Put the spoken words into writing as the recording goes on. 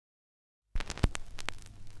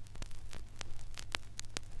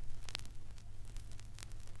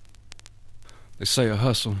They say a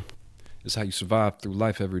hustle is how you survive through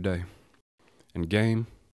life every day. And game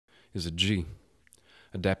is a G,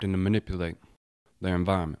 adapting to manipulate their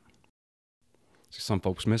environment. See, some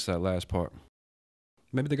folks miss that last part.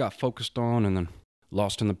 Maybe they got focused on and then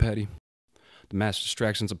lost in the petty. The mass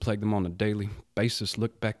distractions that plague them on a daily basis.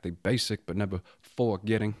 Look back, they basic, but never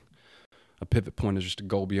forgetting. A pivot point is just a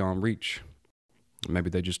goal beyond reach. Maybe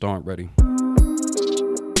they just aren't ready.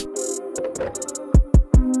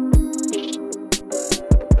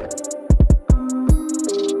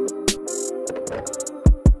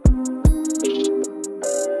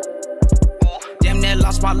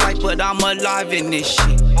 Lost my life, but I'm alive in this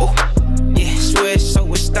shit. Oh, yeah, swear it's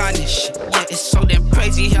so astonishing. Yeah, it's so damn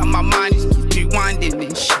crazy how my mind is rewinding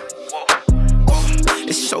and shit. Oh,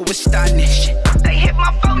 it's so astonishing. They hit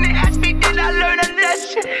my phone and asked me, did I learn a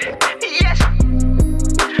lesson? Yes,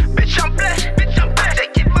 bitch, I'm blessed. Bitch, I'm blessed.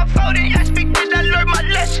 They hit my phone and asked me, did I learn my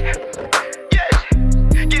lesson?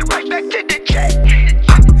 Yes, get right back to the check.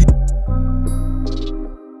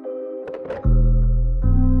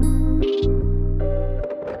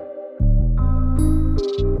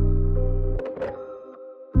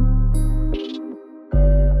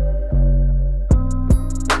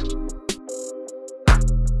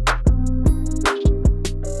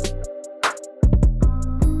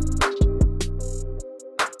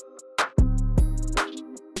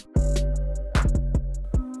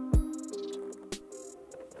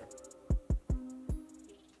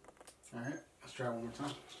 Try one more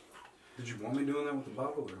time. Did you want me doing that with the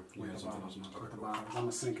bottle or With the bottle. I'm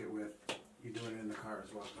gonna sync it with you doing it in the car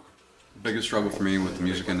as well. Biggest struggle for me with the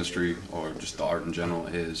music industry or just the art in general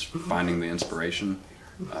is finding the inspiration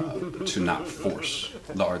to not force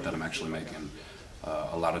the art that I'm actually making.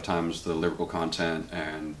 A lot of times the lyrical content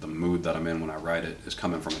and the mood that I'm in when I write it is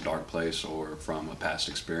coming from a dark place or from a past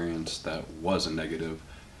experience that was a negative,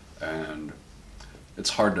 and it's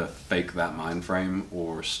hard to fake that mind frame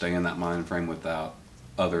or stay in that mind frame without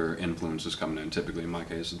other influences coming in. Typically, in my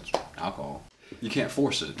case, it's alcohol. You can't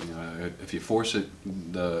force it. You know, if you force it,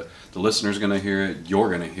 the listener's gonna hear it. You're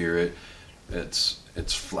gonna hear it. It's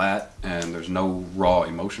flat, and there's no raw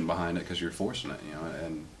emotion behind it because you're forcing it. You know,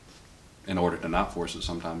 and in order to not force it,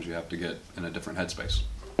 sometimes you have to get in a different headspace,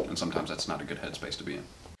 and sometimes that's not a good headspace to be in.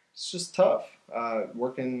 It's just tough.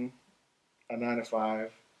 Working a 9 to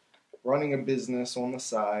 5. Running a business on the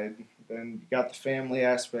side, then you got the family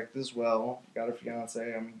aspect as well. You got a fiance,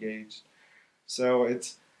 I'm engaged. So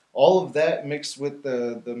it's all of that mixed with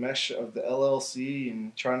the mesh of the LLC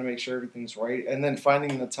and trying to make sure everything's right. And then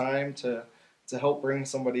finding the time to help bring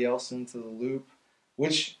somebody else into the loop,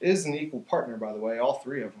 which is an equal partner, by the way. All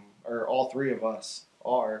three of them, or all three of us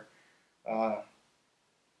are.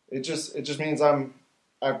 It just means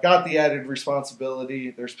I've got the added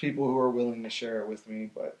responsibility. There's people who are willing to share it with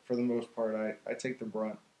me, but for the most part, I take the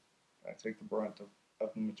brunt. I take the brunt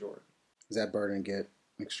of the majority. Does that burden get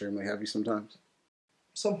extremely heavy sometimes?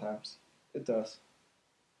 Sometimes. It does.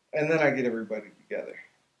 And then I get everybody together,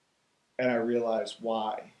 and I realize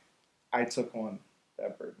why I took on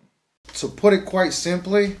that burden. To put it quite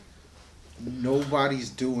simply, nobody's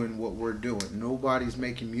doing what we're doing. Nobody's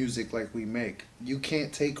making music like we make. You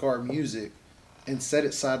can't take our music and set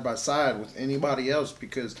it side by side with anybody else,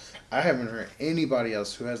 because I haven't heard anybody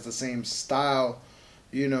else who has the same style,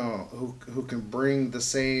 you know, who can bring the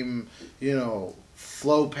same, you know,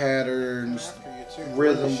 flow patterns,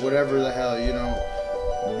 rhythm, whatever the hell, you know.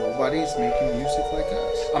 Nobody's making music like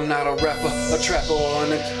us. I'm not a rapper, a trapper, or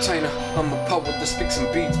an entertainer. I'm a poet that speaks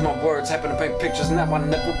and beats. My words happen to paint pictures. Now I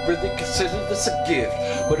never really considered this a gift,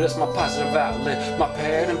 but it's my positive outlet. My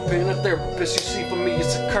pad and pen, a therapist. You see, for me,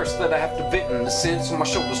 it's a curse that I have to vent in the sense. On my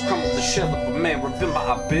shoulders crumble the shell of a man, reveal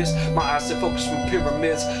my abyss. My eyes are focused from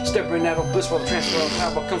pyramids, staring at abyss while the transfer of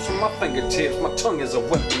power comes from my fingertips. My tongue is a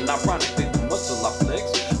weapon, ironically the muscle I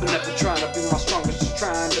flex. But never trying to be my strongest, just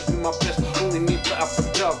trying to be my best. Only need the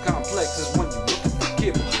alpha dog complex is when you looking for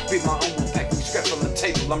kibble. Be my own pack, scraps on the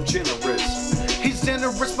table, I'm generous. He's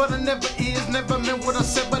generous, but I never is. Never meant what I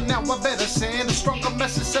said, but now I better send a stronger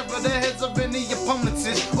message. Sever the heads of any opponents.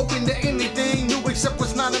 Is open to anything new except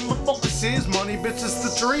what's not in my focuses. Money, bitches,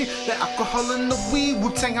 the dream. The alcohol and the weed.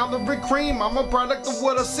 Wu-Tang, Holler cream. I'm a product of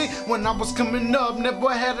what I see. When I was coming up,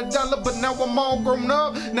 never had a dollar, but now I'm all grown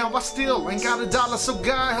up. Now I still ain't got a dollar, so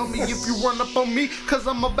God help me if you run up on me, cause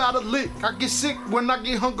I'm about to lick. I get sick when I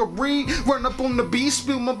get hungry. Run up on the beat,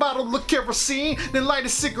 spill my bottle of kerosene, then light a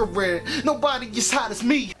cigarette. Nobody as hot as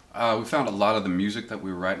me. We found a lot of the music that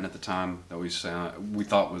we were writing at the time that we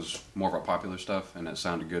thought was more of our popular stuff, and it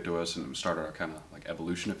sounded good to us, and it started our kind of like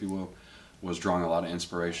evolution, if you will, was drawing a lot of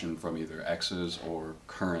inspiration from either exes or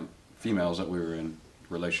current females that we were in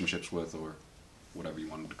relationships with or whatever you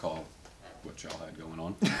wanted to call what y'all had going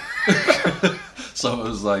on. So it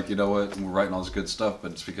was like, you know what, we're writing all this good stuff,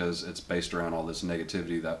 but it's because it's based around all this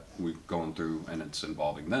negativity that we're going through, and it's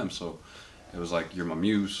involving them. So it was like, you're my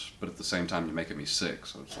muse, but at the same time you're making me sick.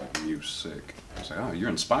 So it's like Muse-Sic. It's like, oh, you're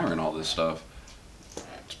inspiring all this stuff.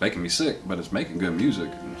 It's making me sick, but it's making good music.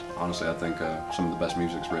 And honestly, I think some of the best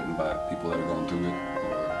music's written by people that are going through it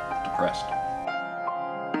or depressed.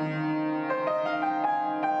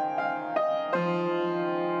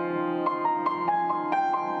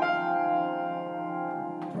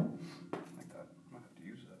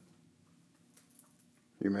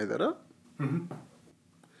 You made that up? Mm-hmm.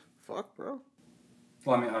 Fuck, bro.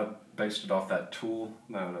 Well, I mean, I based it off that Tool,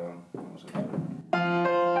 that, what was it?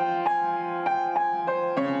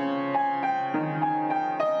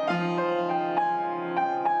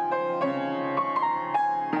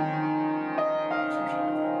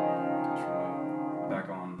 Back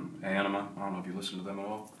on Anima. I don't know if you listen to them at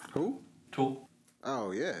all. Who? Tool.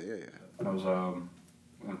 Oh, yeah. That was a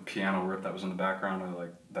piano riff that was in the background of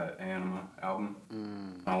like that Anima album.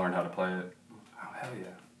 I learned how to play it. Oh, hell yeah.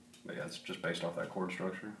 But yeah, it's just based off that chord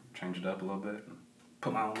structure. Change it up a little bit and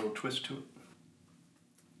put my own little twist to it.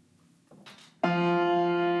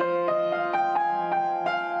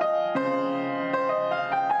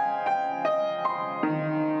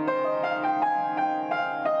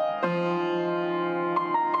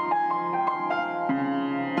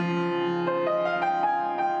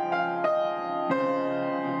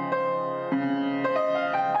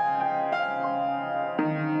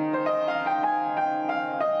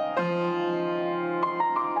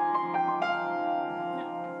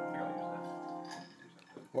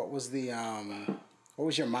 What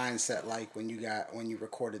was your mindset like when you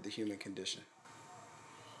recorded The Human Condition?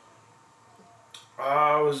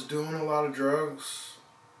 I was doing a lot of drugs,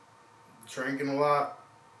 drinking a lot,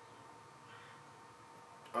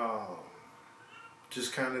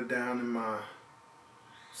 just kind of down in my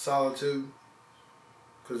solitude,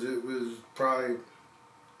 because it was probably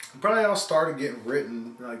all started getting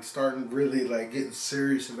written, like starting really like getting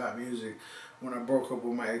serious about music when I broke up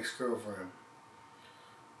with my ex-girlfriend.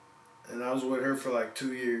 And I was with her for like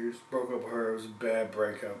 2 years. Broke up with her. It was a bad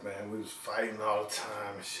breakup, man. We was fighting all the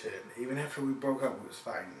time and shit. Even after we broke up, we was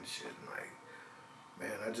fighting and shit. And like,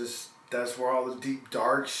 man, that's where all the deep,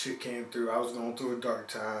 dark shit came through. I was going through a dark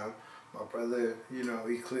time. My brother, you know,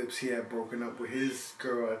 Eclipse, he had broken up with his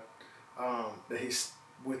girl that he's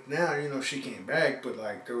with now. You know, she came back, but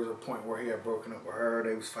like there was a point where he had broken up with her.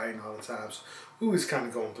 They was fighting all the time. So we was kind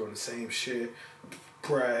of going through the same shit.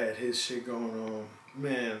 Brad had his shit going on.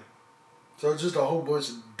 Man. So it's just a whole bunch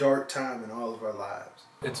of dark time in all of our lives.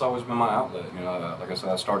 It's always been my outlet, you know. Like I said,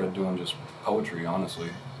 I started doing just poetry, honestly,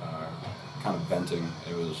 kind of venting.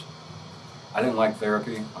 I didn't like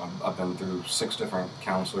therapy. I've been through 6 different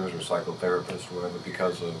counselors or psychotherapists or whatever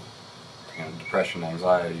because of, you know, depression,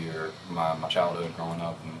 anxiety, or my childhood growing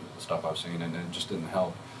up and the stuff I've seen, and it just didn't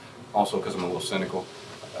help. Also because I'm a little cynical,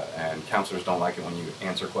 and counselors don't like it when you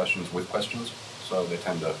answer questions with questions, so they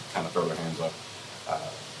tend to kind of throw their hands up.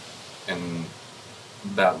 And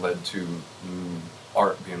that led to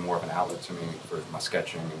art being more of an outlet to me for my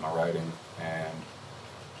sketching and my writing, and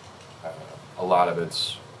a lot of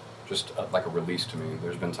it's just like a release to me.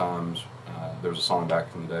 There's been times, there was a song back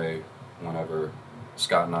in the day whenever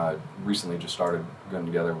Scott and I recently just started getting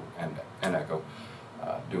together and Echo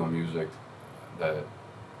doing music, that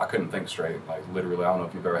I couldn't think straight. Like literally, I don't know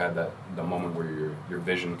if you've ever had the moment where your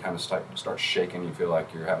vision kind of starts shaking. You feel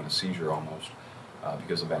like you're having a seizure almost.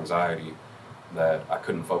 Because of anxiety, that I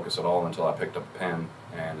couldn't focus at all until I picked up a pen,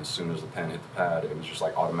 and as soon as the pen hit the pad, it was just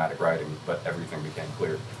like automatic writing, but everything became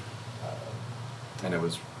clear. And it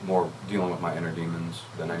was more dealing with my inner demons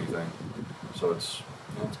than anything. So it's,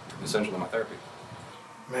 you know, essentially my therapy.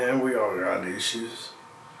 Man, we all got issues.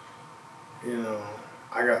 You know,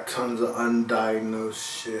 I got tons of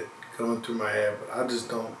undiagnosed shit going through my head, but I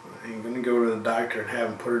ain't gonna go to the doctor and have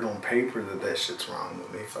him put it on paper that shit's wrong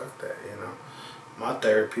with me. Fuck that, you know. My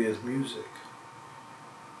therapy is music.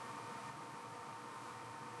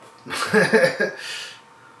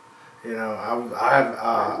 You know,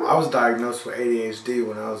 I was diagnosed with ADHD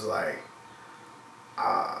when I was like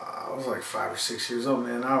 5 or 6 years old,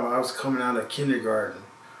 man. I was coming out of kindergarten,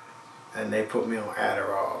 and they put me on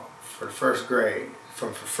Adderall for the first grade.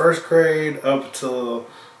 From first grade up until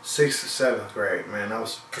 6th or 7th grade, man, I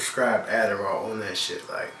was prescribed Adderall on that shit,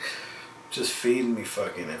 like just feeding me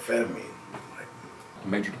fucking amphetamine.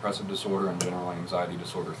 Major depressive disorder and general anxiety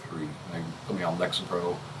disorder 3. They put me on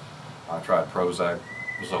Lexapro. I tried Prozac,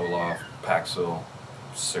 Zoloft, Paxil,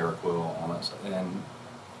 Seroquel, all that stuff, and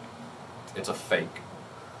it's a fake.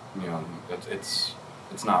 you know, it's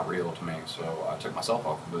not real to me. So I took myself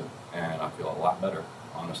off of it, and I feel a lot better,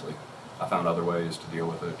 honestly. I found other ways to deal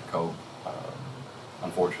with it, to cope.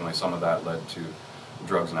 Unfortunately, some of that led to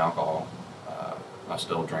drugs and alcohol. I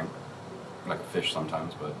still drink like a fish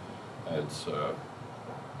sometimes, but it's a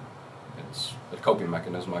coping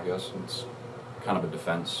mechanism, I guess. It's kind of a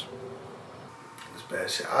defense. It's bad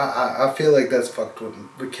shit. I feel like that's fucked with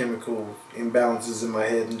the chemical imbalances in my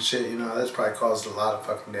head and shit. You know, that's probably caused a lot of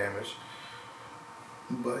fucking damage.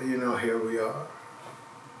 But you know, here we are.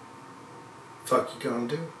 Fuck you gonna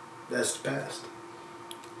do? That's the past.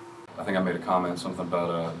 I think I made a comment, something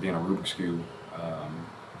about being a Rubik's Cube.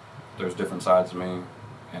 There's different sides to me,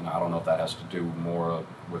 and I don't know if that has to do more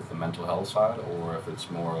with the mental health side or if it's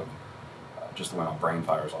more of just the way my brain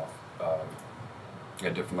fires off. I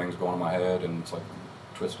get different things going in my head, and it's like,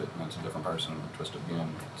 twist it, and it's a different person. Twist it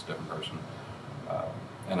again, it's a different person.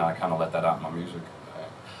 And I kind of let that out in my music.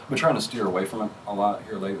 I've been trying to steer away from it a lot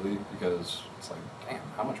here lately because it's like, damn,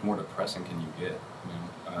 how much more depressing can you get? You know?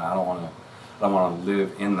 I don't want to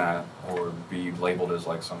live in that or be labeled as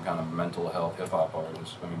like some kind of mental health hip hop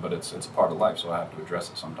artist. I mean, but it's a part of life, so I have to address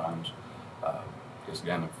it sometimes. Because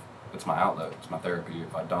again, it's my outlet, it's my therapy.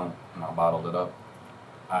 If I don't, and I bottled it up,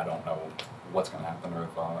 I don't know what's gonna happen or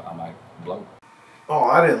if I might blow. Oh,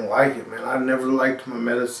 I didn't like it, man. I never liked my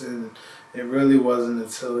medicine. It really wasn't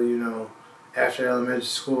until, you know, after elementary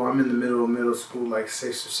school. I'm in the middle of middle school, like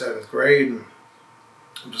 6th or 7th grade, and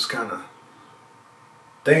I'm just kind of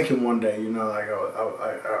thinking one day, you know, like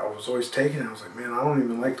I was always taking it. I was like, man, I don't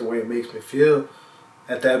even like the way it makes me feel.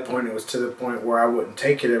 At that point, it was to the point where I wouldn't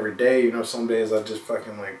take it every day. You know, some days I just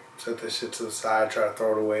fucking like set this shit to the side, try to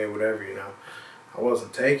throw it away, whatever, you know. I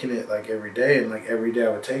wasn't taking it like every day, and like every day I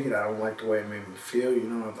would take it. I don't like the way it made me feel, you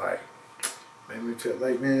know. Like, made me feel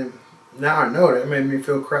like, man, now I know that made me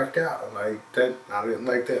feel cracked out. Like that, I didn't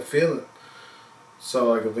like that feeling.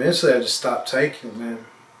 So like eventually I just stopped taking it, man.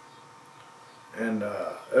 And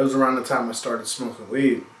it was around the time I started smoking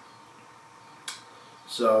weed.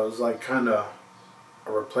 So it was like kind of, I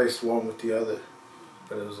replaced one with the other,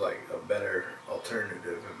 but it was like a better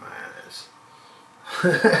alternative in my eyes.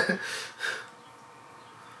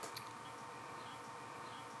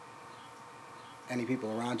 Any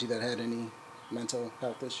people around you that had any mental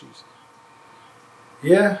health issues?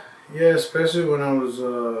 Yeah, especially when I was,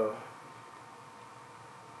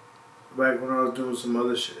 back when I was doing some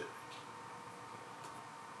other shit.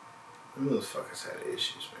 Them motherfuckers had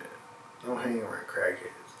issues, man. Don't hang around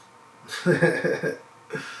crackheads.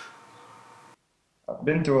 I've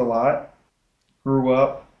been through a lot. Grew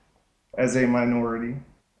up as a minority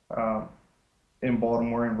in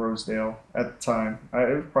Baltimore and Rosedale at the time.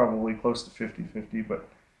 It was probably close to 50-50, but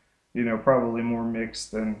you know, probably more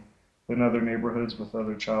mixed than other neighborhoods with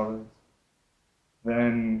other childhoods.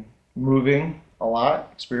 Then moving a lot,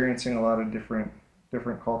 experiencing a lot of different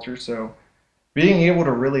cultures. So being able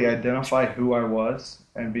to really identify who I was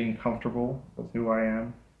and being comfortable with who I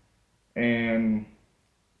am and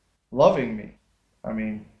loving me. I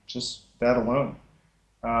mean, just that alone.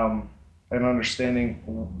 And understanding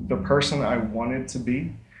the person I wanted to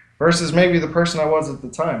be versus maybe the person I was at the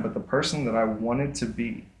time, but the person that I wanted to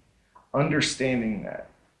be. Understanding that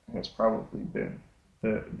has probably been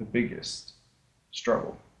the biggest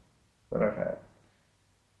struggle that I've had.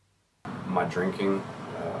 My drinking,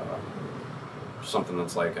 something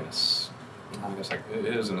that's like I guess like it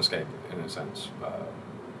is an escape in a sense.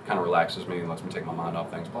 Kind of relaxes me and lets me take my mind off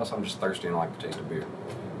things. Plus, I'm just thirsty and I like the taste of beer.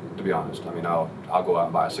 To be honest, I mean, I'll go out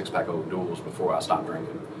and buy a 6-pack of Duels before I stop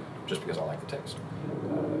drinking, just because I like the taste.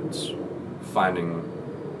 It's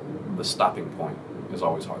finding the stopping point is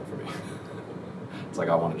always hard for me. It's like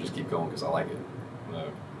I want to just keep going because I like it.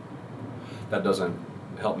 That doesn't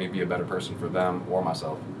help me be a better person for them or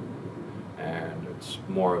myself, and it's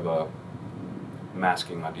more of a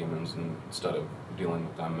masking my demons instead of dealing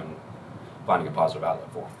with them and finding a positive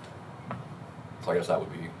outlet for them. So I guess that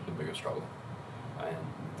would be the biggest struggle. And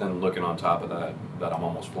then looking on top of that I'm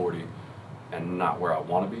almost 40 and not where I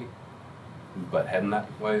want to be, but heading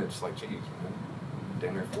that way, it's like, geez, man,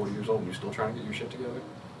 damn near 40 years old and you're still trying to get your shit together?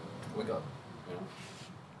 Wake up, you know?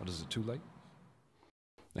 What, is it too late?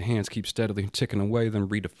 The hands keep steadily ticking away, then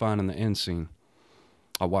redefining the end scene.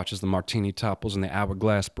 I watch as the martini topples and the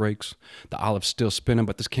hourglass breaks. The olive's still spinning,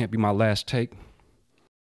 but this can't be my last take.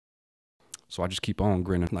 So I just keep on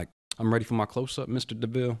grinning, like, I'm ready for my close-up, Mr.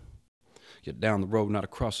 DeVille. Yet down the road, not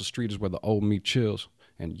across the street, is where the old me chills,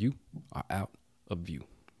 and you are out of view.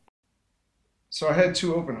 So I had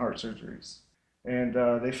 2 open heart surgeries, and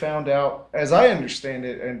they found out, as I understand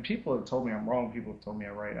it, and people have told me I'm wrong, people have told me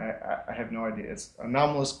I'm right, I have no idea. It's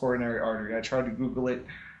anomalous coronary artery. I tried to Google it.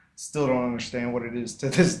 Still don't understand what it is to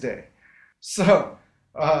this day. So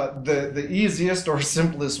the easiest or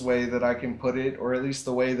simplest way that I can put it, or at least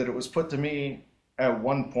the way that it was put to me at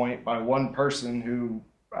one point by one person who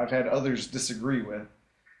I've had others disagree with.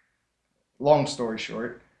 Long story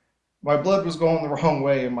short, my blood was going the wrong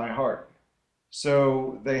way in my heart.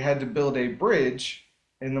 So they had to build a bridge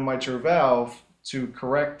in the mitral valve to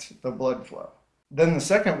correct the blood flow. Then the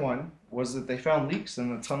second one was that they found leaks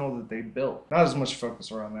in the tunnel that they built. Not as much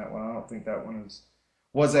focus around that one. I don't think that one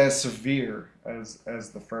was as severe as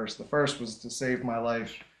the first. The first was to save my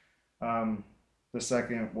life. The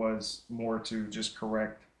second was more to just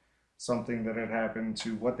correct something that had happened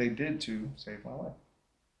to what they did to save my life.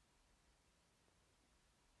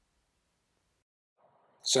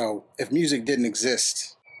 So, if music didn't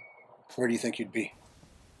exist, where do you think you'd be?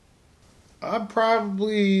 I'd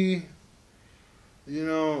probably, you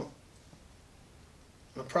know,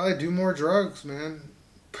 I'd probably do more drugs, man.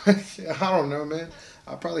 I don't know, man.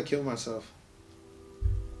 I'd probably kill myself.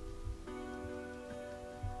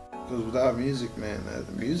 Because without music, man,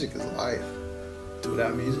 the music is life.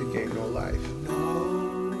 Without music, ain't no life.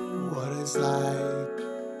 Know what it's like.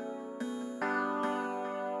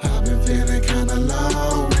 I've been feeling kinda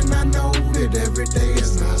low, and I know that every day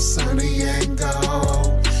is not sunny and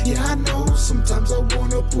gold. Yeah, I know sometimes I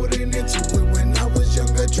wanna put it into it. When I was young,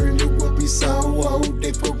 I dreamed it would be so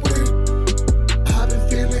different. I've been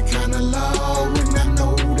feeling kinda low, and I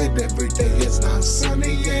know that every day is not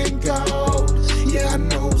sunny and gold. Yeah, I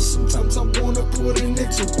know sometimes I wanna put it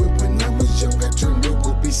into it. When I was young, I dreamed it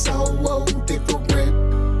would be so different.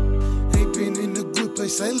 Ain't been in a good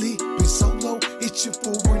place lately, been so low. Itching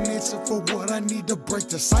for an answer for what I need to break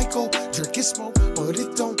the cycle. Drink and smoke, but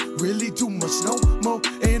it don't really do much no more.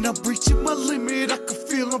 And I'm reaching my limit, I can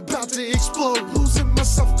feel I'm about to explode. Losing my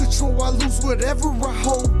self-control, I lose whatever I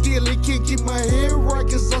hold dearly. Can't get my head right,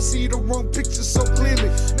 cause I see the wrong picture so clearly.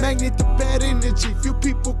 Magnet to bad energy, feel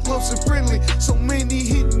people close and friendly. So many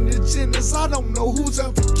hidden agendas, I don't know who's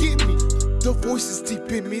out to get me. The voices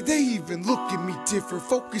deep in me, they even look at me different.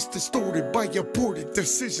 Focus distorted by aborted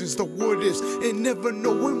decisions, the what ifs, and never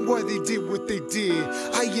knowing why they did what they did.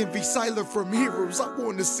 I envy silent from heroes, I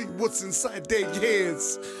wanna see what's inside their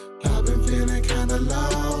heads. I've been feeling kinda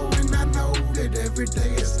low, and I know that every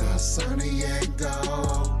day is not sunny and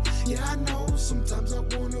gold. Yeah, I know sometimes I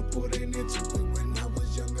wanna put it into it. When I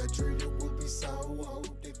was young, I dreamed it would be so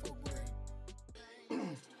different.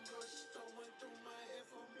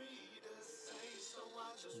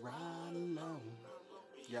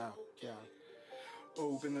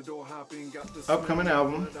 Open the door, hop in, got the Upcoming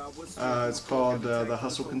album. It's called The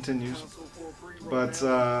Hustle Continues. But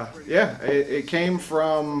yeah, it came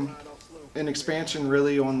from an expansion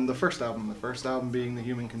really on the first album being The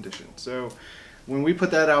Human Condition. So when we put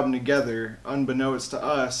that album together, unbeknownst to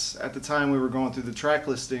us, at the time we were going through the track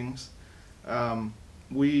listings,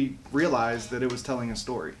 we realized that it was telling a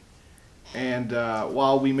story. And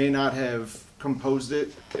while we may not have composed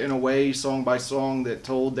it in a way, song by song, that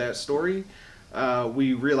told that story,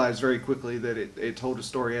 we realized very quickly that it told a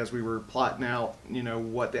story as we were plotting out, you know,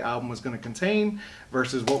 what the album was going to contain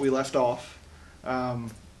versus what we left off.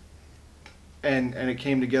 And it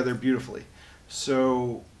came together beautifully.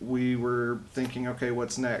 So we were thinking, okay,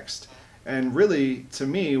 what's next? And really, to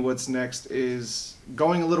me, what's next is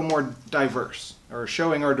going a little more diverse, or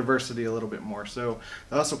showing our diversity a little bit more. So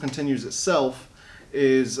The Hustle Continues itself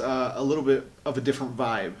is a little bit of a different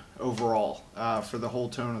vibe overall for the whole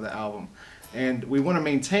tone of the album. And we want to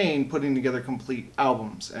maintain putting together complete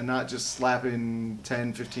albums and not just slapping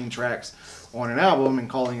 10, 15 tracks on an album and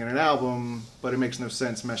calling it an album, but it makes no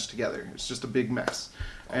sense meshed together. It's just a big mess.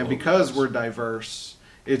 And because we're diverse,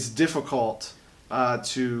 it's difficult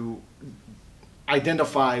to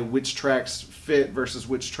identify which tracks fit versus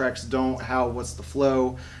which tracks don't, what's the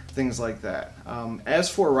flow, things like that. As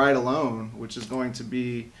for Ride Alone, which is going to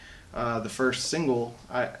be the first single,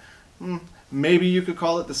 maybe you could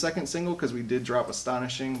call it the second single because we did drop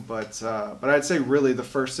Astonishing, but I'd say really the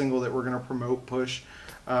first single that we're going to promote, push,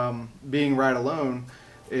 being Ride Alone,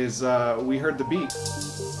 is we heard the beat.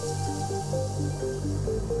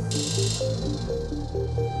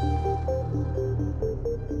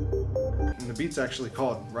 And the beat's actually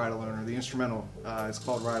called Ride Alone, or the instrumental is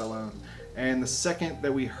called Ride Alone. And the second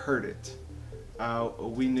that we heard it,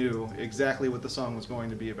 we knew exactly what the song was going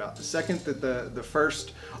to be about. The second that the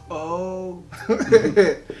first, we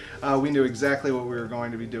knew exactly what we were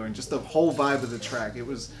going to be doing. Just the whole vibe of the track.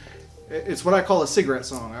 It's what I call a cigarette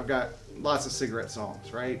song. I've got lots of cigarette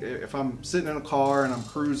songs, right? If I'm sitting in a car and I'm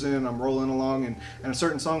cruising, I'm rolling along, and a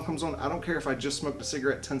certain song comes on, I don't care if I just smoked a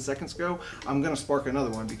cigarette 10 seconds ago, I'm gonna spark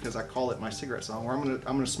another one because I call it my cigarette song, or I'm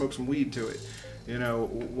gonna smoke some weed to it, you know,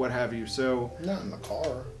 what have you. So Not in the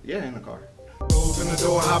car. yeah, in the car. Open the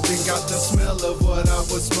door, hopped in, got the smell of what I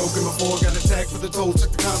was smoking before. Got a tag for the toll,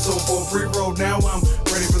 check the console for a pre-roll. Now I'm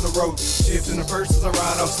ready for the road. Shifting the verses, I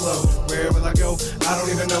ride off slow. Wherever I go, I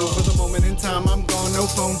don't even know. For the moment in time, I'm gone, no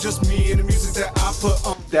phone, just me and the music that I put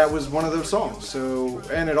on. That was one of those songs. So,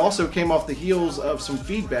 and it also came off the heels of some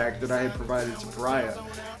feedback that I had provided to Pariah.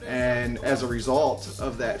 And as a result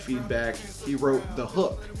of that feedback, he wrote the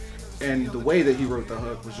hook. And the way that he wrote the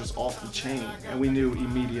hook was just off the chain, and we knew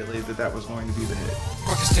immediately that that was going to be the hit.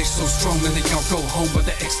 Rockets stay so strong and they can't go home, but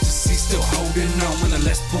the ecstasy still holding on when the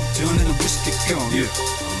last book done and the whiskey gone. Yeah,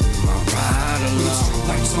 I'm my ride along.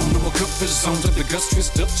 Lights on, no comfort zones, up the guts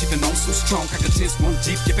twist up, chipping on some strong. Crack the tears one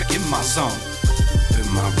deep, get back in my zone. In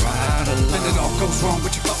my ride along. When it all goes wrong,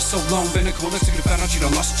 but you fought so long, been a corner till you found out you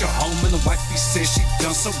done lost your home, and the wifey says she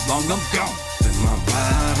done so long, I'm gone. In my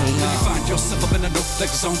ride along. Then you find yourself up in a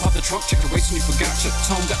no-flex zone, pop the trunk, check the waist, and you forgot your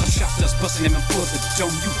tone. Got no shot dust busting in for the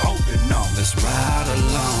dome, you holding on. Let's ride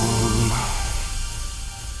along.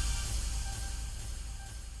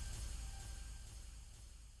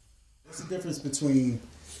 What's the difference between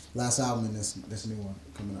last album and this new one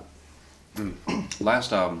coming up?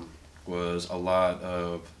 Last album was a lot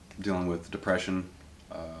of dealing with depression,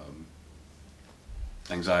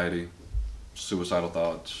 anxiety, suicidal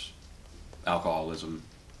thoughts, alcoholism,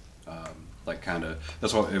 like kind of,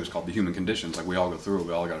 that's what it was called, the human conditions. Like we all go through it,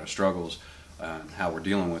 we all got our struggles and how we're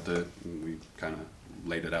dealing with it. We kind of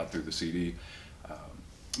laid it out through the CD.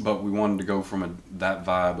 But we wanted to go from that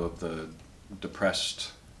vibe of the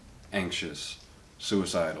depressed, anxious,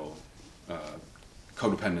 suicidal,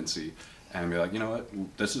 codependency, and be like, you know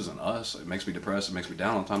what, this isn't us. It makes me depressed, it makes me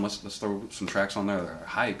down all the time. Let's throw some tracks on there that are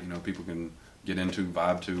hype, you know, people can get into,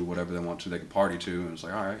 vibe to, whatever they want to, they can party to, and it's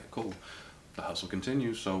like, all right, cool. The hustle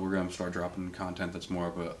continues, so we're going to start dropping content that's more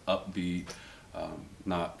of a upbeat,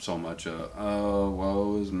 not so much oh,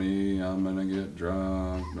 woe is me, I'm going to get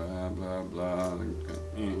drunk, blah, blah, blah,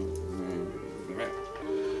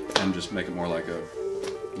 and just make it more like a,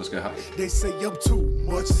 let's get high. They say I'm too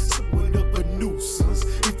much, somewhat of a nuisance.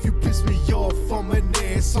 If you piss me off, I'm an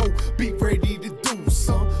asshole. Be ready to do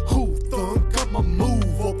some. Who thunk? I'ma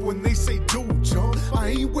move up when they say do jump. I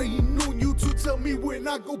ain't waiting on you to tell me when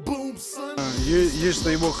I go boom, son.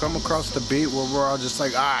 Usually we'll come across the beat where we're all just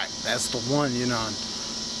like, all right, that's the one, you know, and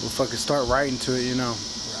we'll fucking start writing to it, you know.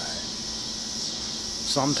 Right.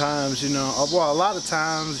 Sometimes, you know, well, a lot of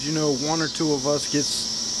times, you know, one or two of us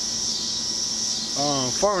gets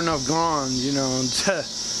far enough gone, you know,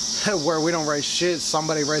 where we don't write shit.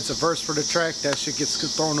 Somebody writes a verse for the track, that shit gets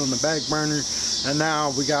thrown on the back burner, and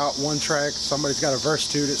now we got one track, somebody's got a verse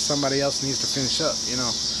to that somebody else needs to finish up, you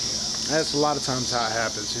know. That's a lot of times how it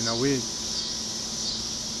happens, you know. We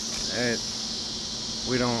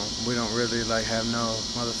don't really like have no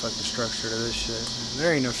motherfucking structure to this shit.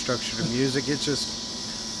 There ain't no structure to music, it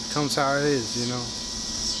just comes how it is, you know.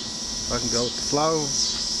 Fucking go with the flow.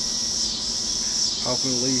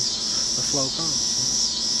 Hopefully the flow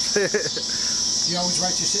comes. You always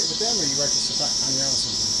write your shit with them, or you write your shit on your own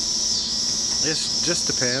something? It just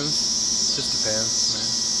depends. Just depends, man.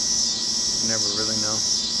 You never really know.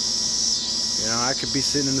 You know, I could be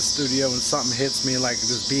sitting in the studio and something hits me, like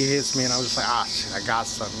this beat hits me, and I'm just like, ah, shit, I got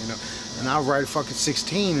something, you know. And I'll write fucking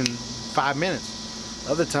 16 in 5 minutes.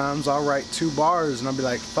 Other times I'll write 2 bars and I'll be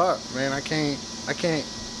like, fuck, man, I can't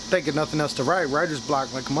think of nothing else to write. Writer's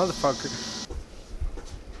block like a motherfucker.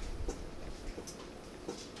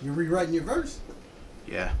 You're rewriting your verse?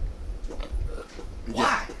 Yeah.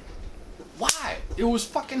 Why? Why? It was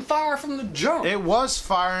fucking fire from the jump. It was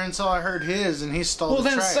fire until I heard his, and he stole the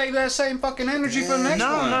track. Well, then save that same fucking energy for the next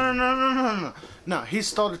one. No, he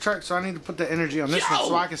stole the track, so I need to put the energy on this one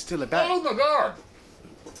so I can steal it back. Oh my god.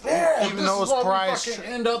 Even though it's priced. We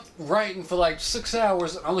fucking end up writing for like 6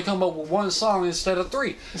 hours and only come up with 1 song instead of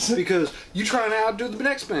 3. Because you trying to outdo the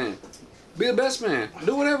next man. Be the best man.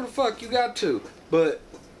 Do whatever the fuck you got to. But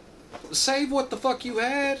save what the fuck you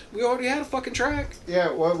had. We already had a fucking track.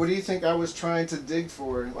 Yeah, what do you think I was trying to dig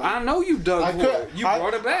for? Like, I know you dug for it. You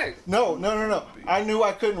brought it back. No. I knew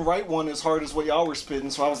I couldn't write one as hard as what y'all were spitting,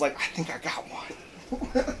 so I was like, I think I got one.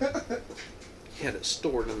 You had it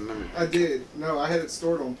stored in memory. I did. No, I had it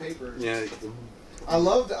stored on paper. Yeah. I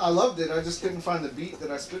loved it. I just couldn't find the beat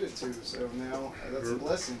that I spit it to, so now that's a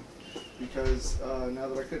blessing. Because now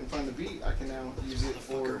that I couldn't find the beat, I can now use it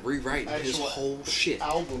for rewrite his whole shit.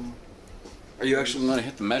 Album. Are you actually going to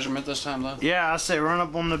hit the measurement this time, though? Yeah, I say run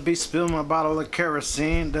up on the beat, spill my bottle of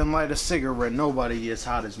kerosene, then light a cigarette. Nobody as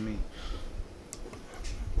hot as me.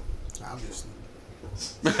 Obviously.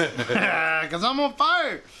 Because I'm on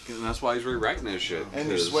fire. And that's why he's rewriting this shit. And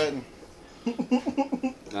you're sweating.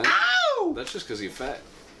 Ow! That's just because he's fat.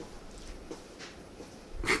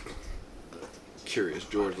 Curious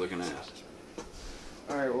George looking ass.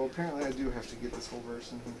 Alright, well, apparently I do have to get this whole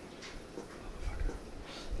verse in here.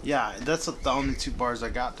 Yeah, that's the only 2 bars I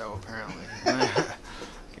got, though, apparently.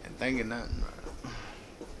 Can't think of nothing.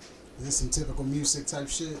 Is this some typical Muse-Sic type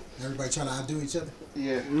shit? Everybody trying to outdo each other?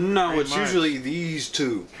 Yeah. No, it's much. usually these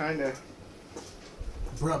two. Kinda.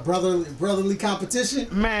 Brotherly competition?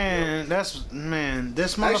 Man, this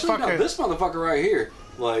motherfucker. Actually, no, this motherfucker right here.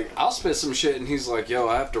 Like, I'll spit some shit and he's like, yo,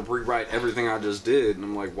 I have to rewrite everything I just did. And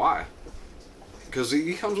I'm like, why? Because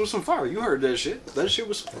he comes with some fire. You heard that shit. That shit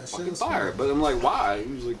was fucking fire. But I'm like, why?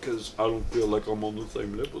 He was like, because I don't feel like I'm on the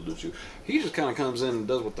same level as you. He just kind of comes in and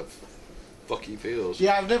does what the fuck he feels.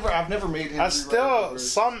 Yeah, I've never made him. I still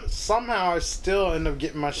somehow I still end up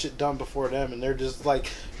getting my shit done before them, and they're just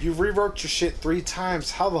like, you rewrote your shit 3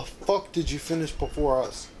 times. How the fuck did you finish before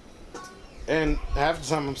us? And half the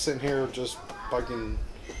time I'm sitting here just fucking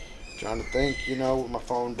trying to think, you know, with my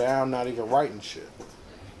phone down, not even writing shit.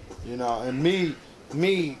 You know, and me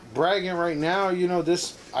bragging right now, you know,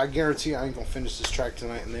 this, I guarantee I ain't gonna finish this track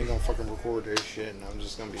tonight, and they gonna fucking record their shit, and I'm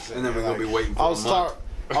just gonna be sitting and then we're there gonna like, be waiting for a month.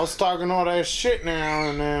 I was talking all that shit now,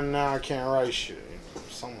 and then now I can't write shit, you know,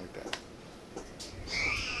 something like that.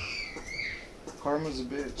 Karma's a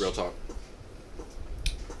bitch. Real talk.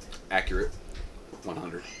 Accurate.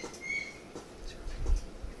 100.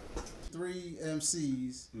 3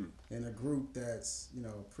 MCs in a group that's, you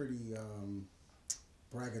know, pretty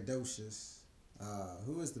braggadocious.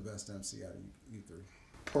 Who is the best MC out of you 3?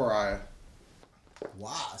 Pariah.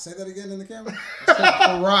 Wow. Say that again in the camera.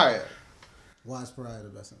 Pariah. Why is Pariah the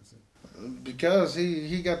best MC? Because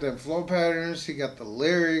he got them flow patterns, he got the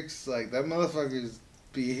lyrics, like that motherfucker's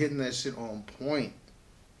be hitting that shit on point.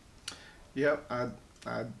 Yep, I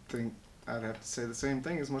think I'd have to say the same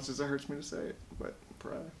thing as much as it hurts me to say it, but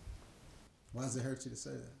Pariah. Why does it hurt you to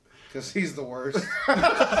say that? Because he's the worst.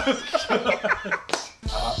 I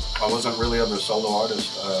wasn't really ever a solo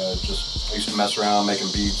artist. I used to mess around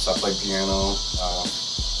making beats. I played piano,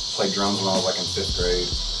 played drums when I was like in 5th grade.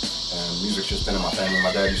 And music's just been in my family.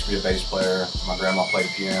 My dad used to be a bass player. My grandma played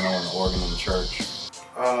piano and the organ in the church.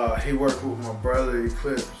 He worked with my brother,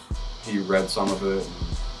 Eclipse. He read some of it.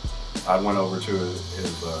 And I went over to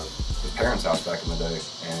his parents' house back in the day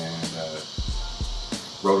and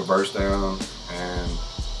wrote a verse down. And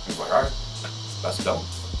he was like, all right, that's dope.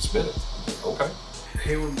 Spit it. I was like, okay.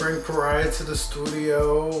 He would bring Pariah to the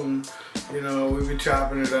studio, and you know, we'd be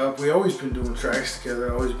chopping it up. We always been doing tracks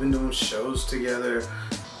together, always been doing shows together.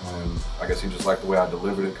 And I guess he just liked the way I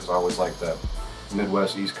delivered it because I always liked that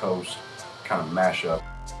Midwest, East Coast kind of mashup.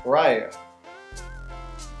 Pariah.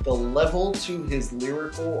 The level to his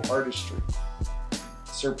lyrical artistry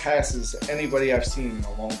surpasses anybody I've seen in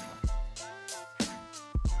a long time.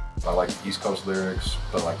 I like East Coast lyrics,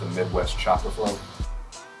 but like the Midwest chopper flow.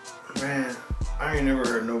 Man, I ain't never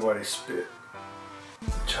heard nobody spit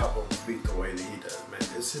chop up a beat the way that he does, man.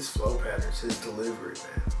 It's his flow patterns, his delivery,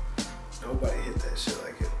 man. Nobody hit that shit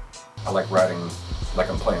like it. I like writing like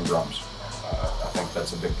I'm playing drums. I think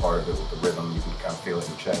that's a big part of it with the rhythm. You can kind of feel it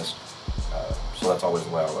in your chest. So that's always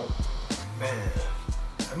the way I write. Man,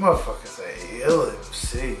 that motherfucker's a ill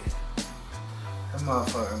MC. That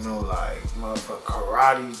motherfucker know like motherfucker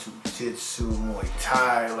karate, jiu-jitsu, Muay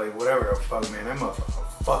Thai, like whatever the fuck, man. That motherfucker will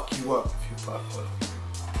fuck you up if you fuck with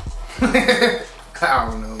him. I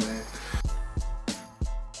don't know, man.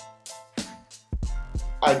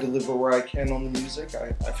 I deliver where I can on the music.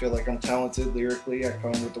 I feel like I'm talented lyrically. I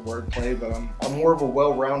come with the wordplay, but I'm more of a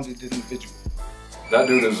well-rounded individual. That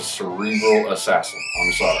dude is a cerebral assassin.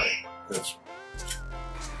 I'm sorry.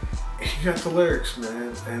 He got the lyrics,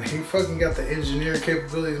 man, and he fucking got the engineering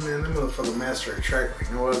capabilities, man. That motherfucker mastered a track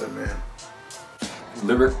like no other, man.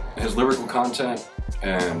 His lyrical content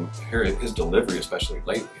and his delivery, especially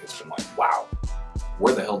lately, it's been like, wow,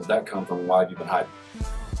 where the hell did that come from? Why have you been hiding?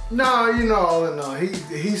 No, you know, all in all,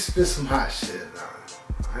 he spit some hot shit.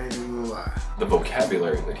 I ain't even gonna lie. The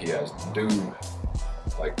vocabulary that he has, dude,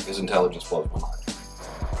 like his intelligence blows my mind.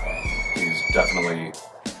 He's definitely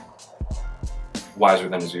wiser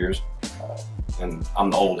than his years. And I'm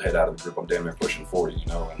the old head out of the group. I'm damn near pushing 40, you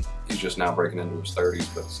know, and he's just now breaking into his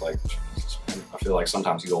 30s, but it's like, Jesus, man, I feel like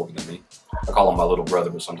sometimes he's older than me. I call him my little brother,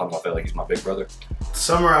 but sometimes I feel like he's my big brother. To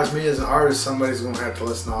summarize me as an artist, somebody's gonna have to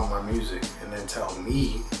listen to all my music and then tell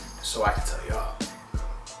me so I can tell y'all.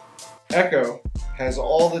 Echo has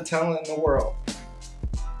all the talent in the world.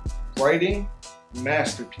 Writing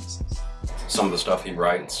masterpieces. Some of the stuff he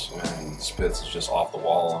writes and spits is just off the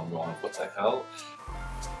wall. I'm going, what the hell?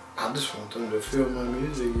 I just want them to feel my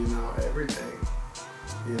music, you know, everything.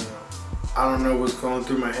 You know, I don't know what's going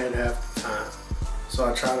through my head half the time. So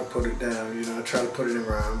I try to put it down, you know, I try to put it in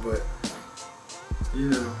rhyme, but, you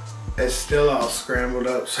know, it's still all scrambled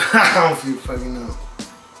up, so I don't feel fucking know.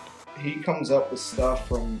 He comes up with stuff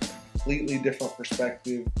from a completely different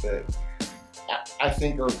perspective that I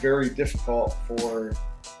think are very difficult for,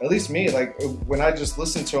 at least me. Like, when I just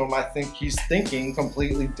listen to him, I think he's thinking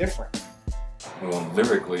completely different. Well,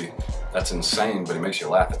 lyrically, that's insane, but it makes you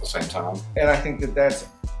laugh at the same time. And I think that that's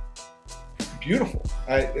beautiful.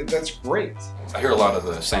 That's great. I hear a lot of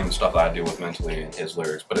the same stuff that I deal with mentally in his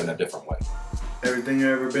lyrics, but in a different way. Everything I've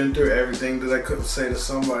ever been through, everything that I couldn't say to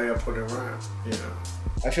somebody, I put in rhyme, you know.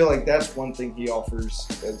 I feel like that's one thing he offers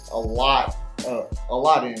a lot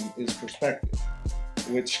in is perspective,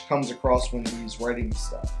 which comes across when he's writing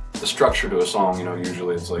stuff. The structure to a song, you know,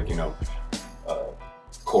 usually it's like, you know,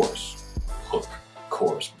 chorus, hook,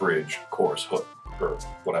 chorus, bridge, chorus, hook, or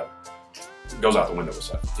whatever. It goes out the window with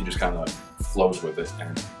stuff. He just kind of flows with it,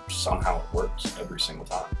 and somehow it works every single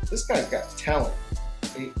time. This guy's got talent.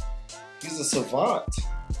 He's a savant,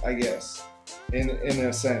 I guess, in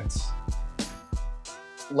a sense.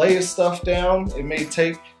 Lay his stuff down. It may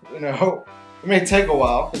take, you know, it may take a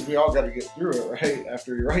while because we all got to get through it, right?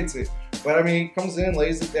 After he writes it. But I mean, he comes in,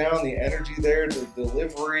 lays it down, the energy there, the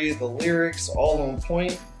delivery, the lyrics, all on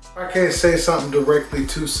point. If I can't say something directly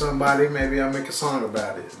to somebody, maybe I'll make a song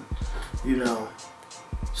about it. You know,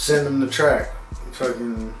 send them the track.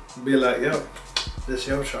 Fucking be like, yo, this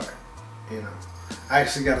your track. You know, I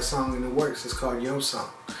actually got a song in the works. It's called Yo Song.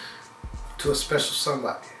 To a special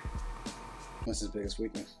somebody. What's his biggest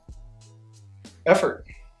weakness? Effort.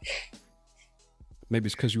 Maybe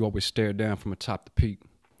it's because you always stared down from atop the peak,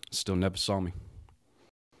 still never saw me.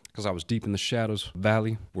 Because I was deep in the shadows,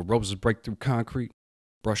 valley, where roses break through concrete,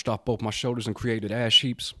 brushed off both my shoulders and created ash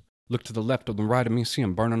heaps. Looked to the left of the right of me, see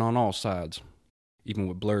them burning on all sides. Even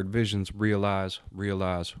with blurred visions, realize. But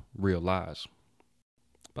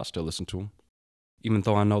I still listen to them. Even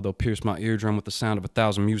though I know they'll pierce my eardrum with the sound of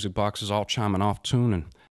 1,000 music boxes all chiming off tune and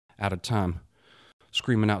out of time.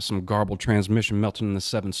 Screaming out some garbled transmission melting in the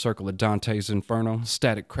seventh circle of Dante's Inferno.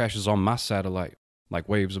 Static crashes on my satellite like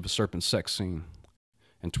waves of a serpent sex scene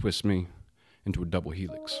and twists me into a double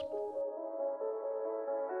helix.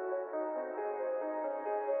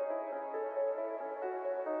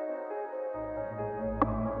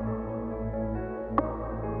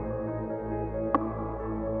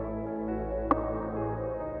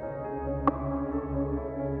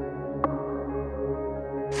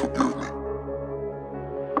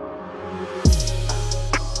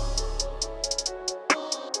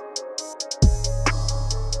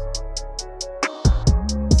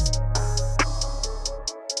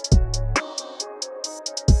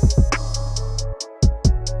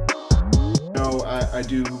 I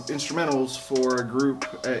do instrumentals for a group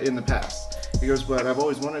in the past. He goes, but I've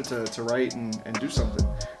always wanted to write and do something.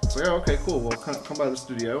 It's like, oh, okay, cool. Well, come by the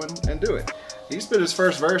studio and do it. He spit his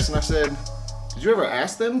first verse, and I said, did you ever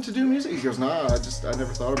ask them to do music? He goes, nah, I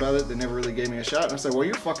never thought about it. They never really gave me a shot. And I said, well,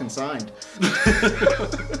 you're fucking signed.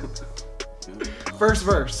 First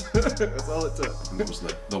verse. That's all it took. And it was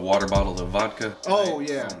the water bottle of vodka. Oh,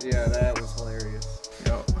 yeah. Yeah, that was hilarious.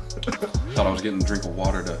 Yep. Thought I was getting a drink of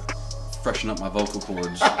water to freshen up my vocal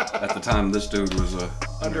cords. At the time, this dude was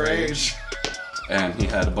underage. And he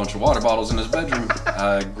had a bunch of water bottles in his bedroom.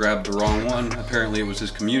 I grabbed the wrong one. Apparently it was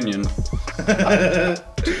his communion. Took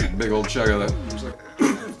a big old chug of that. I was like,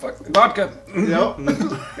 fuck, vodka. Yep.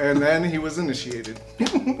 And then he was initiated.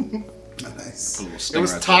 Nice. It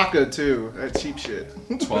was Taka too, that cheap shit.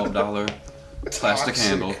 $12 plastic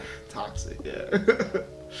handle. Toxic, yeah.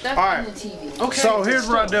 That's all right. on the TV. Okay. So here's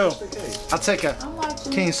what I do. I take a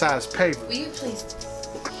king size paper. Will you please?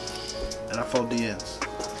 And I fold the ends.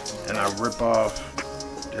 And I rip off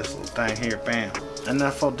this little thing here, bam. And then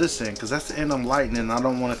I fold this in, because that's the end I'm lighting, and I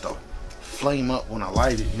don't want it to flame up when I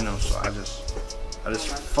light it, you know, so I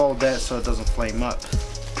just fold that so it doesn't flame up.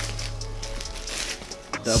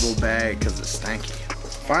 Double bag, because it's stanky.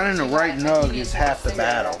 Finding the right nug is half the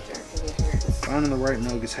battle. Finding the right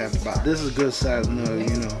nug is half the battle. This is a good size nug,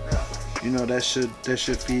 you know. You know, that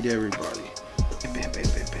should feed everybody.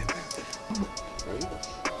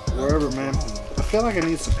 Wherever, man. I feel like I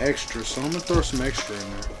need some extra, so I'm gonna throw some extra in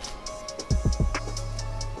there.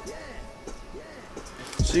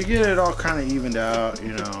 So you get it all kind of evened out,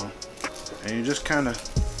 you know, and you just kind of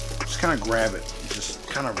grab it, you just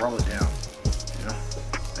kind of roll it down, you know,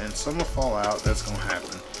 and some will fall out. That's gonna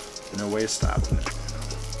happen. No way of stopping it.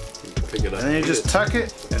 Pick it up. And then you just tuck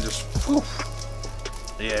it and just whew.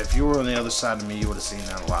 Yeah, if you were on the other side of me, you would have seen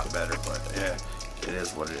that a lot better. But yeah, it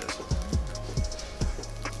is what it is.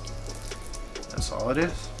 That's all it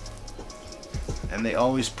is. And they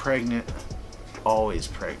always pregnant. Always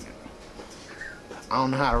pregnant. I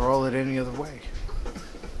don't know how to roll it any other way.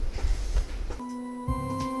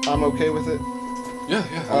 I'm okay with it. Yeah.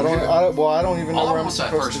 I don't even know where I'm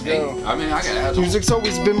supposed to go. I mean, I can add. Music's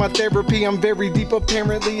always been my therapy. I'm very deep,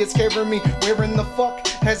 apparently it's scaring me. Where in the fuck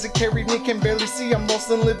has it carried me? Can barely see. I'm lost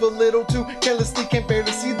and live a little too carelessly. Can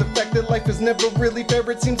barely see the fact that life is never really fair.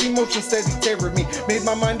 It seems emotion steady tearing me. Made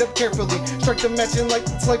my mind up carefully. Strike the match and light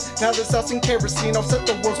the slave. Now this house in kerosene. I'll set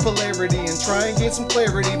the world's polarity and try and gain some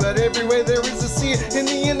clarity. But every way there is a sea. In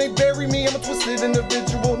the end they bury me. I'm a twisted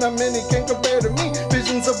individual. Not many can compare to me.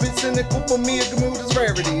 Visions of it cynical for me. A good mood is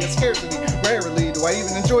rarity and scarcity. Rarely do I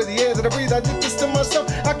even enjoy the air that I breathe. I did this to myself.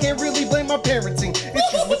 I can't really blame my parenting.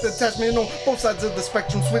 Issues with attachment on both sides of the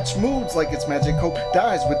spectrum. Switch moods like it's magic. Hope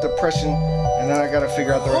dies with depression. And then I gotta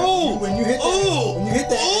figure out the right. When you hit that, when you hit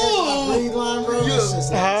that air that I breathe line, bro, that's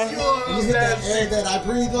just nasty. When you hit that air that I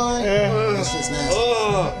breathe line, that's just nasty.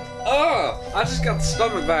 I just got the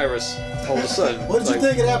stomach virus all of a sudden. What did you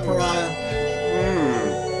think of that, Pariah?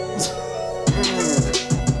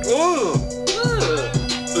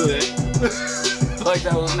 Like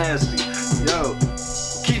that was nasty. Yo,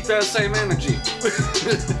 keep that same energy.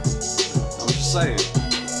 I'm just saying.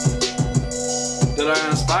 Did I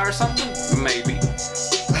inspire something? Maybe.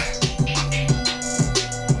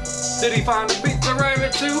 Did he find a beat to rhyme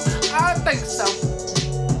it to? I think so.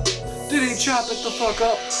 Did he chop it the fuck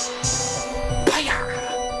up? Baya!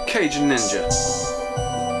 Cajun Ninja.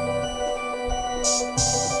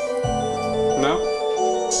 No?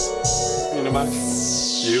 Anybody?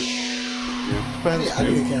 You? I need to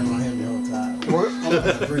carry my hand the whole time. I'm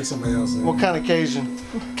gonna bring somebody else in. What kind of Cajun?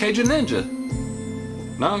 Cajun Ninja.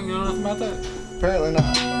 No, you know nothing about that? Apparently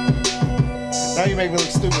not. Now you make me look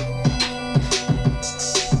stupid.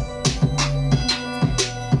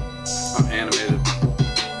 I'm animated.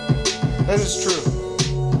 That is true.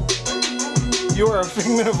 You are a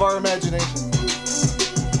figment of our imagination.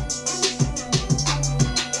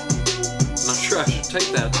 I'm not sure I should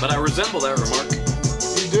take that, but I resemble that remark.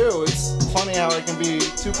 You do. It's funny how it can be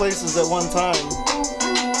two places at one time.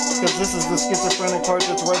 Because this is the schizophrenic part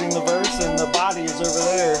that's writing the verse, and the body is over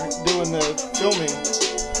there doing the filming.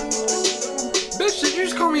 Bitch, did you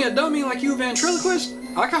just call me a dummy like you a ventriloquist?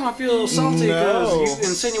 I kind of feel salty because you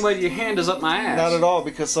insinuated your hand is up my ass. Not at all,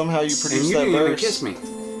 because somehow you produced and you that didn't verse. even kiss me.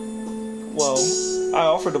 Well, I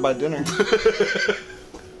offered to buy dinner.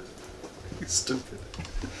 You stupid.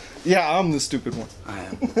 Yeah, I'm the stupid one. I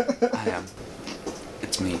am.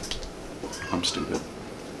 It's me. I'm stupid.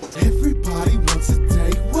 Everybody wants a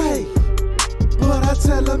takeaway, but I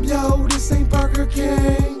tell them, yo, this ain't Burger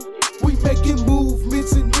King. We making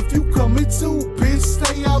movements, and if you coming too, bitch,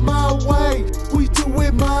 stay out my way. We do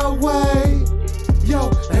it my way.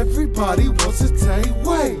 Yo, everybody wants a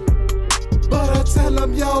takeaway, but I tell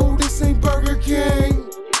them, yo, this ain't Burger King.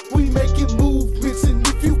 We making movements, and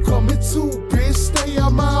if you coming too, bitch, stay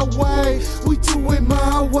out my way. We do it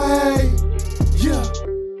my way. Yeah.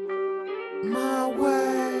 My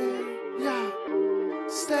way, yeah.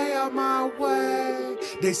 Stay out my way.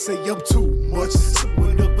 They say I'm too much,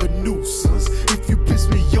 somewhat of a nuisance. If you piss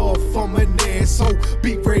me off, I'm an asshole.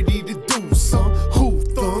 Be ready to do some. Who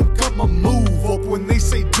thunk? I'ma move up when they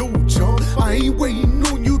say do jump. I ain't waiting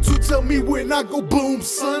on you to tell me when I go boom,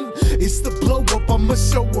 son. It's the blow up, I'ma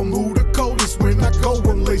show them who the coldest when I go.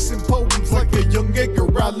 I'm lacing poems like a young Edgar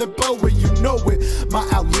Allan Poe, you know it. My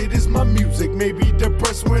outlet is my music, maybe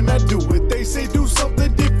depressed when I do it. They say do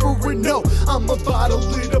something different, no. I'ma bottle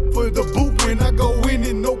it up for the boot when I go in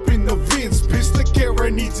and open events. Bitch, the care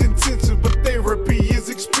needs intensive, but therapy is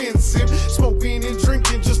expensive. Smoking and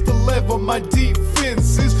drinking just to level my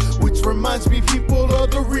defenses. Which reminds me, people are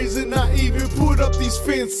the reason I even put up these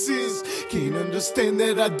fences. Can't understand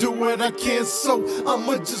that I do what I can, so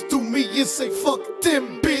I'ma just do me and say fuck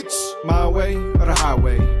them, bitch. My way or the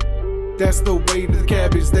highway? That's the way the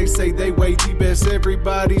cabbage, they say they weigh the best.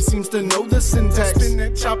 Everybody seems to know the syntax. Spin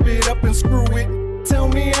it, chop it up and screw it. Tell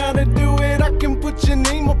me how to do it, I can put your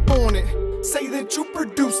name up on it. Say that you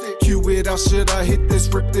produced it. Cue it out, should I hit this,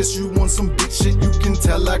 rip this? You want some bitch shit, you can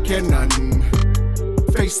tell I can nothing.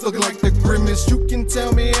 face look like the grimace. You can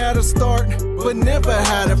tell me how to start, but never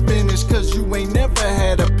how to finish, cause you ain't never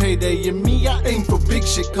had a payday. And me, I aim for big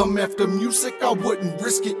shit. Come after music, I wouldn't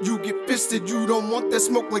risk it. You get fisted, you don't want that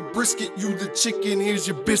smoke like brisket. You the chicken, here's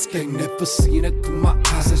your biscuit. Never seen it through my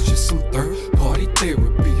eyes, it's just some third-party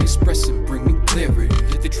therapy. Expressing, bringing clarity.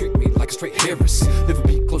 Yet they treat me like a straight heresy. Never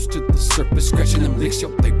be close to the surface, scratching them licks, yo,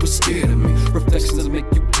 they were scared of me. Reflections that make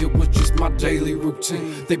you feel was just my daily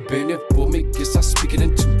routine. They been it for me, guess I speak it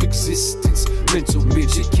into existence. Mental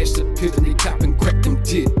midget, catch the pill and they cop and crack them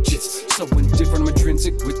digits. So indifferent, I'm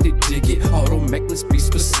intrinsic with it, dig it. Automatic, let's be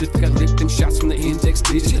specific. I lift them shots from the index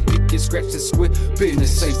digit. The pick get scratched, it's with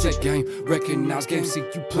business. Saves that game, recognize game. See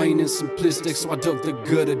you plain and simplistic, so I dug the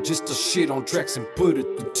gutter just to shit on tracks and put it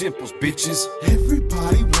through tempos, bitches.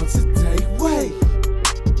 Everybody wants a day way,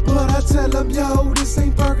 but I tell them, yo, this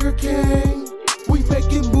ain't Burger King. We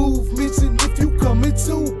making movements, and if you coming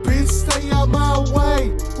too, bitch, stay out my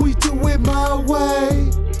way. We do it my way.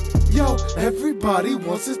 Yo, everybody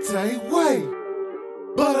wants a day way,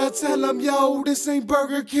 but I tell them, yo, this ain't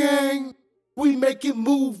Burger King. We making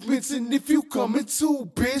movements, and if you coming too,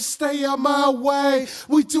 bitch, stay out my way.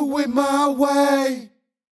 We do it my way.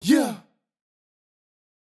 Yeah.